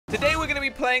Today we're going to be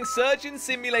playing Surgeon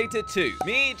Simulator 2.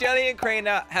 Me, Jelly, and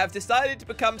Crainer have decided to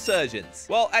become surgeons.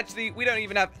 Well, actually, we don't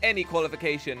even have any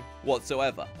qualification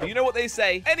whatsoever. But you know what they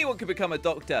say? Anyone can become a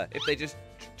doctor if they just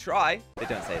try. They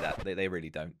don't say that. They really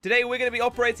don't. Today we're going to be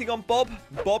operating on Bob.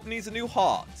 Bob needs a new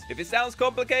heart. If it sounds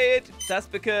complicated, that's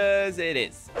because it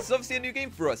is. This is obviously a new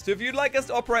game for us. So if you'd like us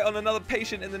to operate on another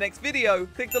patient in the next video,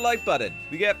 click the like button.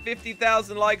 We get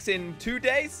 50,000 likes in 2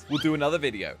 days, we'll do another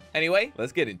video. Anyway,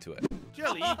 let's get into it.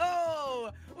 Jelly. Oh,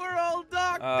 we're all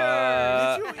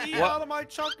doctors. Did you eat out of my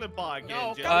chocolate bar again,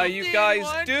 No, Jelly? Are you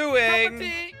guys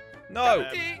doing? No.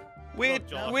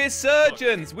 We're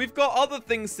surgeons. We've got other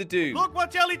things to do. Look what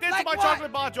Jelly did to my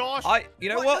chocolate bar, Josh. You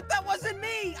know what? That wasn't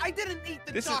me. I didn't eat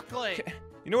the chocolate.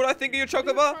 You know what I think of your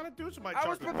chocolate bar? I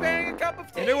was preparing a cup of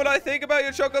tea. You know what I think about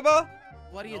your chocolate bar?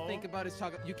 What do you think about his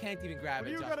chocolate? You can't even grab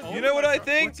it, Josh. You know what I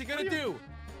think? What's he gonna do?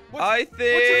 I think. What's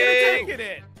he gonna take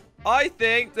it? I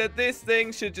think that this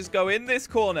thing should just go in this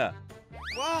corner.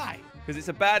 Why? Because it's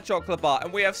a bad chocolate bar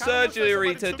and we have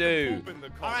surgery to do.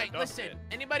 All right, listen.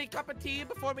 Anybody cup of tea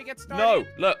before we get started? No,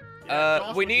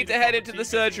 look. We need to head into the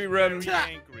surgery room.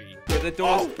 With the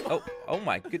doors. Oh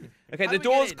my goodness. Okay, the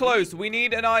door's closed. We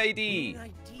need an ID. An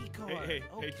ID card. Hey,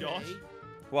 Josh.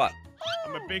 What?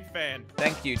 I'm a big fan.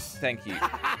 Thank you. Thank you.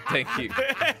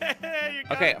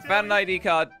 Okay, I found an ID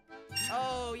card.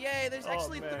 Oh, yay. There's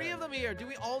actually 3 of them here. Do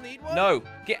we all need one? No,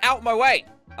 get out my way.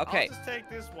 Okay. I'll just take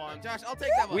this one. Josh, I'll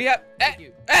take that one. We have. Thank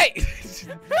you. Hey!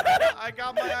 I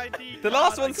got my ID. The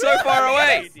last one's so far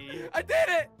away. I did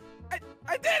it.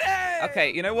 I did it.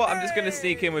 Okay, you know what? I'm just going to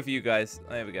sneak in with you guys.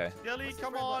 There we go. Jelly,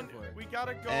 come on. We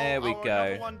gotta go. There we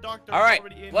go. All right.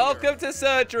 Welcome to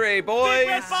surgery, boys. Big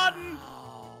red button.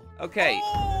 Okay.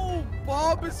 Oh,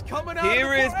 Bob is coming out.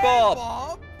 Here is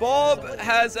Bob. Bob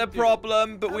has a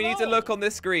problem, but we need to look on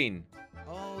this screen.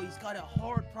 Oh, he's got a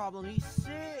heart problem. He's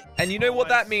sick. And you know what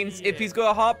that means? If he's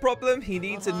got a heart problem, he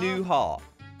needs a new heart.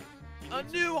 A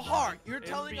new heart. You're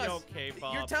telling us. Okay,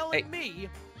 Bob. You're telling me.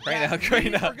 Crainer.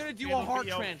 We're gonna do a heart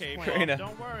transplant. Crainer.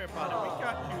 Don't worry about it. We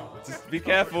got you. Just be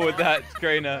careful with that,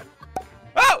 Crainer.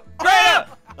 Oh, Crainer!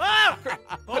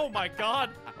 Oh my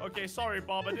God. Okay, sorry,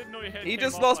 Bob. I didn't know your head. He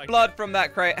just lost blood from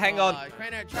that crate. Hang on.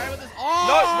 Crainer, try with this.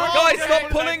 No, guys, stop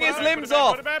pulling his limbs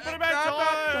off. Put it back,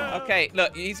 Josh. Okay,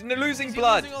 look, he's losing Is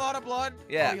blood. he losing a lot of blood?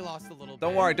 Yeah. Oh, he lost a little bit.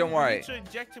 Don't worry. We need to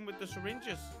inject him with the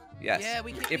syringes. Yes. Yeah,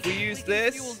 If we use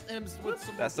this,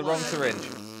 that's the wrong blood. syringe.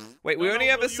 Wait, we only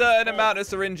have a certain amount of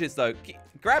syringes, though.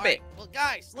 Grab it. Well,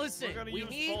 guys, listen. We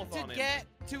need to get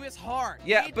to his heart.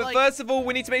 Yeah, but first of all,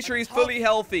 we need to make sure he's fully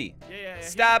healthy. Yeah.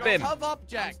 Stab him. Tough up,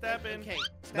 Jack. Stab him. Okay,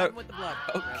 stab him with the blood.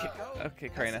 Okay,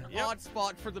 Crainer. Odd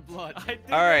spot for the blood.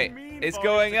 All right, it's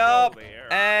going up,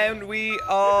 and we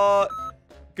are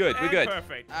good. We're good.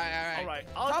 Perfect. All right.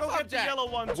 I'll go get the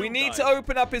yellow one too, We need to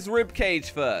open up his rib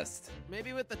cage first.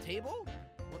 Maybe with the table?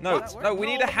 No, we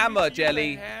need a hammer,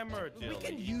 Jelly. We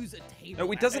can use a table. No,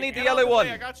 he doesn't need the yellow one.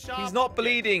 He's not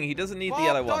bleeding. He doesn't need the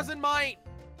yellow one. Doesn't mind.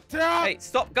 Hey,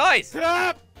 stop, guys.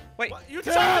 Wait. You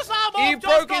took his arm off. He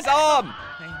broke his arm.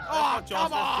 Oh,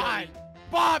 come on.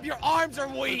 Bob, your arms are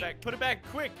weak. Put it back,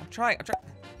 quick. I'm trying.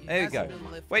 There you go.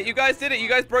 Wait, you guys did it. You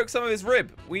guys broke some of his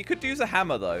rib. We could use a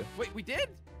hammer, though. Wait, we did?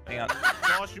 Hang on.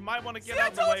 Josh, you might want to get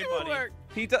out of the way, buddy.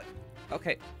 He does.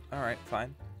 Okay. All right,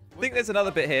 fine. I think there's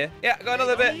another bit here. Yeah, I got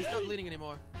another bit. He's not bleeding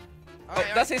anymore. Oh,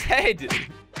 that's his head.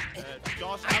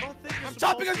 Josh, I don't think I'm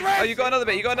chopping his wrist. Oh, you got another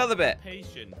bit. You got another bit.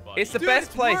 It's the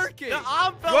best place.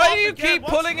 Why do you keep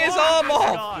pulling his arm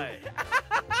off?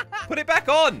 Put it back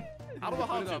on. I don't know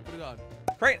how to. Put it on.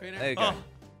 Great. There you go.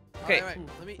 Okay.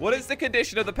 Right. What is the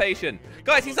condition of the patient?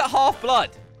 Guys, he's at half blood.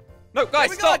 No,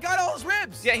 guys, stop. I got all his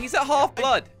ribs. Yeah, he's at half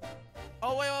blood.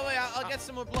 Oh, wait. I'll get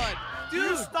some more blood.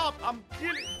 Dude, stop. I'm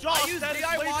killing. Josh, that is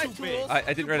way too big. I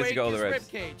didn't realize you got all the ribs.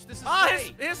 This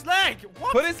is his leg.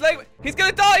 What? Put his leg. He's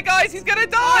gonna die, guys. He's gonna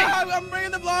die. I'm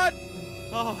bringing the blood.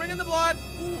 Bringing the blood.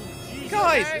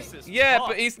 Guys. Yeah,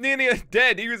 but he's nearly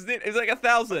dead. He was like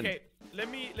 1,000. Okay, let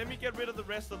me get rid of the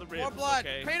rest of the ribs. More blood.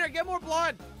 Okay? Crainer, get more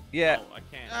blood. Yeah. No, I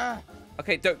can't.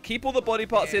 Okay, don't keep all the body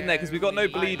parts in there because we've got no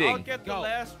bleeding. I'll get the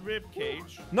last rib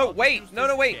cage. No, wait.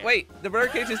 No, wait. The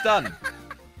rib cage is done.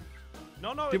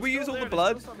 No. Did we use all the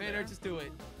blood? Crainer, just do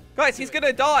it. Guys, he's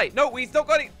gonna die. No, he's not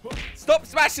going to. Stop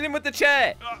smashing him with the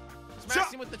chair.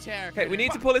 Smash him with the chair. Okay, we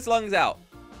need to pull his lungs out.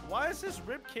 Why is his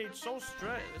rib cage so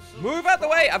straight? Move out the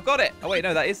way. I've got it. Oh, wait,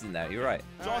 no, that isn't there. You're right.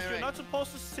 Josh, you're not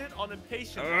supposed to sit on a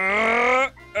patient.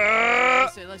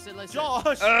 Listen.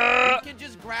 Josh. We can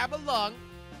just grab a lung.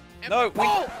 No,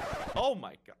 Oh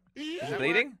my god. Is he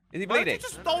bleeding? Is he Why don't bleeding? you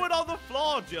just throw it on the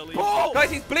floor, Jelly? Oh!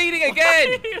 Guys, he's bleeding Why again.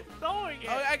 are you throwing it?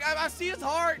 I see his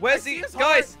heart. Where's I see he? his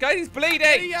Guys, heart. he's Get a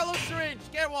bleeding. yellow syringe.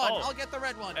 Get one. Oh. I'll get the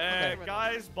red one. I'll get the red one.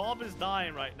 Guys, Bob is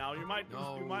dying right now. You might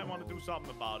No. want to do something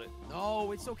about it.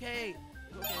 No, it's okay.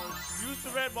 It's okay. Use the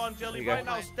red one, Jelly. There you Right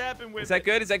go. now, stab him with Is that it.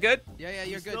 good? Is that good? Yeah, you're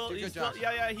He's good. still- You're he's good, Josh.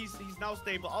 still- yeah, he's now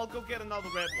stable. I'll go get another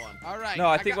red one. All right. No,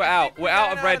 I think we're out. We're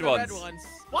out of the red red ones.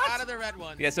 What? Out of the red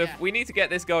ones. Yeah, so if we need to get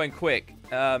this going quick.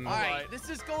 All right. Alright. This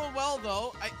is going well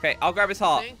though. Okay, I'll grab his I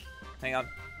heart. think. Hang on.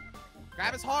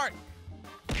 Grab his heart.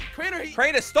 Crainer, he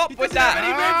Crainer, stop he with doesn't have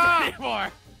any that. ribs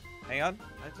anymore. Hang on.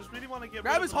 I just really want to get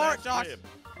Grab rid his of the heart, last Josh. rib.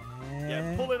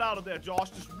 Yeah, pull it out of there, Josh.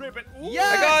 Just rip it. Ooh.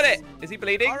 Yes! I got it. Is he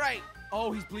bleeding? All right.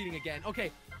 Oh, he's bleeding again.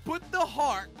 Okay. Put the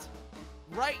heart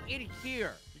right in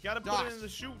here. You gotta put Josh. it in the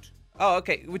chute. Oh,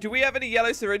 okay. Do we have any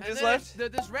yellow syringes And then left?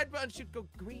 this red button should go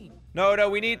green. No,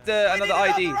 we need another we need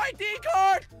ID. Another ID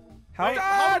card. How? Wait,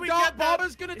 how do we get that? Bob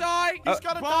is gonna die. He's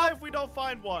gonna Bob. die if we don't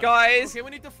find one. Guys, Okay,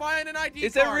 we need to find an ID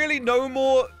is card. there really no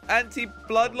more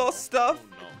anti-blood loss stuff?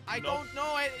 Oh, no. I No. don't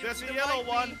know. There's a there yellow might be.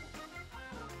 one.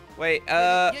 Wait,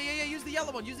 Yeah. Use the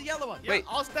yellow one. Use the yellow one. Yeah, Wait.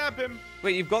 I'll stab him.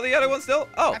 wait, you've got the yellow one still?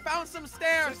 Oh, I found some Sit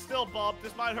stairs. still, Bob.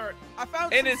 This might hurt. I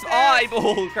found in some his stairs.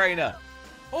 eyeball, Crainer.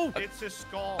 Oh. It's his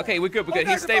skull. Okay, we're good. Oh, guys, He's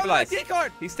I found an stabilized. ID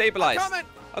card. He's I'm stabilized. coming.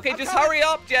 Okay, I'm just coming. hurry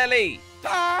up, Jelly.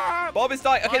 Ah! Bob is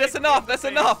dying. Okay, that's Right enough. in That's the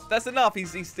enough. face. That's enough.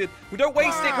 He's still. We don't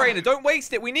waste it, Ah. Crainer. Don't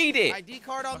waste it. We need it. ID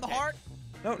card on the Okay. heart.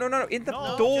 No. In the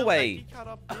No, doorway. Just, he cut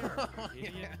up there,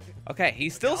 idiot. Okay,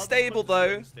 he's still I'll just stable put the though,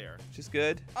 syringe there. which is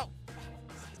good. Oh.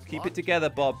 Keep What? it together,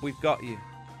 Bob. We've got you.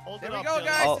 Hold There it we up, go, Jelly.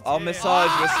 guys. I'll Yeah.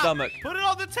 massage your Ah! stomach. Put it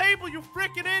on the table, you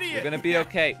freaking idiot. You're gonna be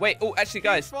okay. Wait. Oh, actually, It's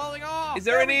guys, falling off. is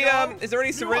there There we any go. is there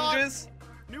any New heart. syringes?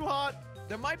 New heart.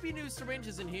 There might be new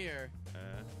syringes in here.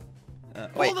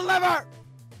 Wait, Pull the lever.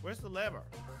 Where's the lever?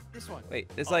 This one. wait.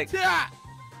 There's like Yeah.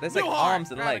 there's New like heart. arms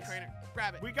and Grab legs. It, Crainer.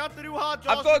 Grab it. We got the new heart,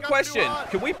 Josh. I've We got a the new question. heart.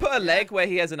 Can we put a leg where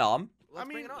he has an arm? I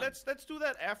bring mean, it on. let's do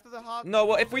that after the heart. No.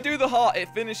 Well, if we do the heart, it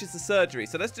finishes the surgery.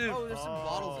 So let's do. Oh, there's some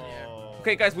bottles in here.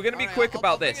 Okay, guys, we're gonna be All right, quick I'll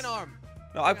about bring this. an arm.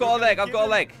 No, I've got a leg. I've got a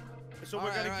leg. So All we're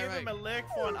right, gonna all give right, him a leg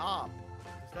for an arm.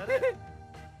 Is that it?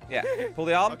 Yeah. Pull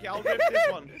the arm. Okay, I'll rip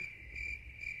this one.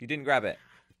 You didn't grab it.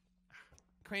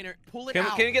 Crainer, pull it Can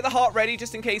out. you get the heart ready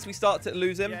just in case we start to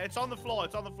lose him? Yeah, it's on the floor.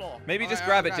 It's on the floor. Maybe All just right,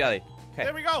 grab I'll it, grab Jelly. it. Okay.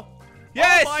 There we go.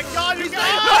 Yes! Oh my God! You No!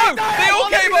 got They all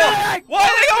came off! Why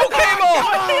they all came off?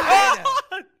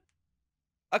 Ah!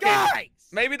 Okay, Guys!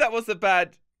 maybe that was a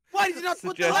bad. Why did you not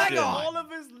put the leg Suggestion. on? All of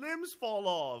his limbs fall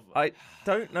off. I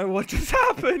don't know what just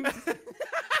happened.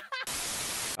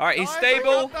 All right, he's Guys, I got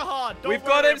stable. the heart. Don't We've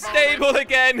got worry him about stable it.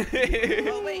 again.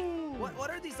 Oh, wait. What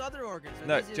are these other organs? Are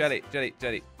No, these just- Jelly.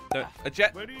 No,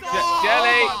 Where do you Oh!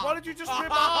 Jelly! Why did you just rip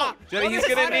out? Jelly, What he's is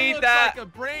gonna that? It need looks that. like a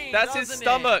brain, That's his doesn't it?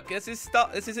 stomach. That's his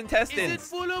Is intestines. it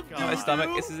full of God. Not his stomach.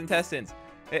 doo-doo? It's his intestines.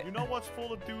 You know what's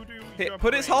full of doo-doo? Here, Your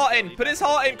put his brain, heart in. Jelly. Put his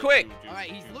That's heart in full quick. of doo-doo. All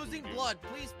right, he's losing blood.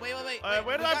 Please, wait. Where did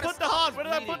We I gotta put the stop heart? this Where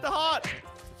did I put bleeding. the heart?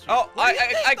 Oh, Where do you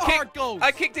think the heart goes?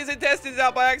 I kicked his intestines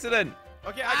out by accident.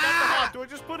 Okay, I got the heart. Do I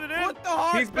just put it in? Put the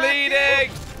heart He's back in.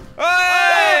 bleeding. Hey,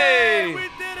 Hey! we did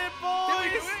it, Did we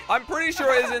boys! do it? I'm pretty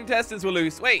sure his intestines were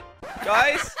loose. Wait,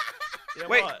 guys. Yeah,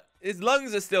 Wait, what? his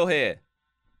lungs are still here.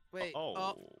 Wait.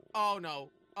 Oh. Oh no.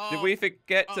 Oh. Did we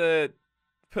forget to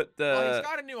put Oh, he's the?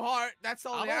 got a new heart. That's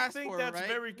all I we don't asked think for, that's right?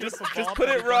 very good Just, for just Bob put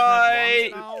because it he doesn't have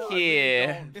right lungs now. I really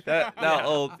here. don't.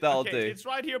 That'll Okay, do. it's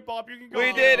right here, Bob. You can go. We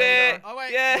on did later. it. Oh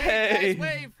wait. Yay! Wave, guys,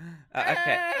 wave.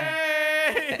 Okay.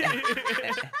 Hey!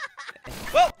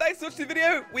 Well, thanks for watching the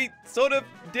video. We sort of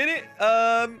did it.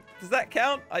 Does that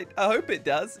count? I hope it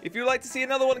does. If you'd like to see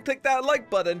another one, click that like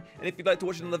button. And if you'd like to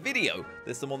watch another video,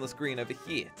 there's some on the screen over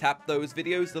here. Tap those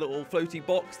videos, the little floaty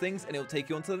box things, and it'll take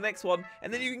you on to the next one.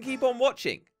 And then you can keep on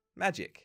watching. Magic.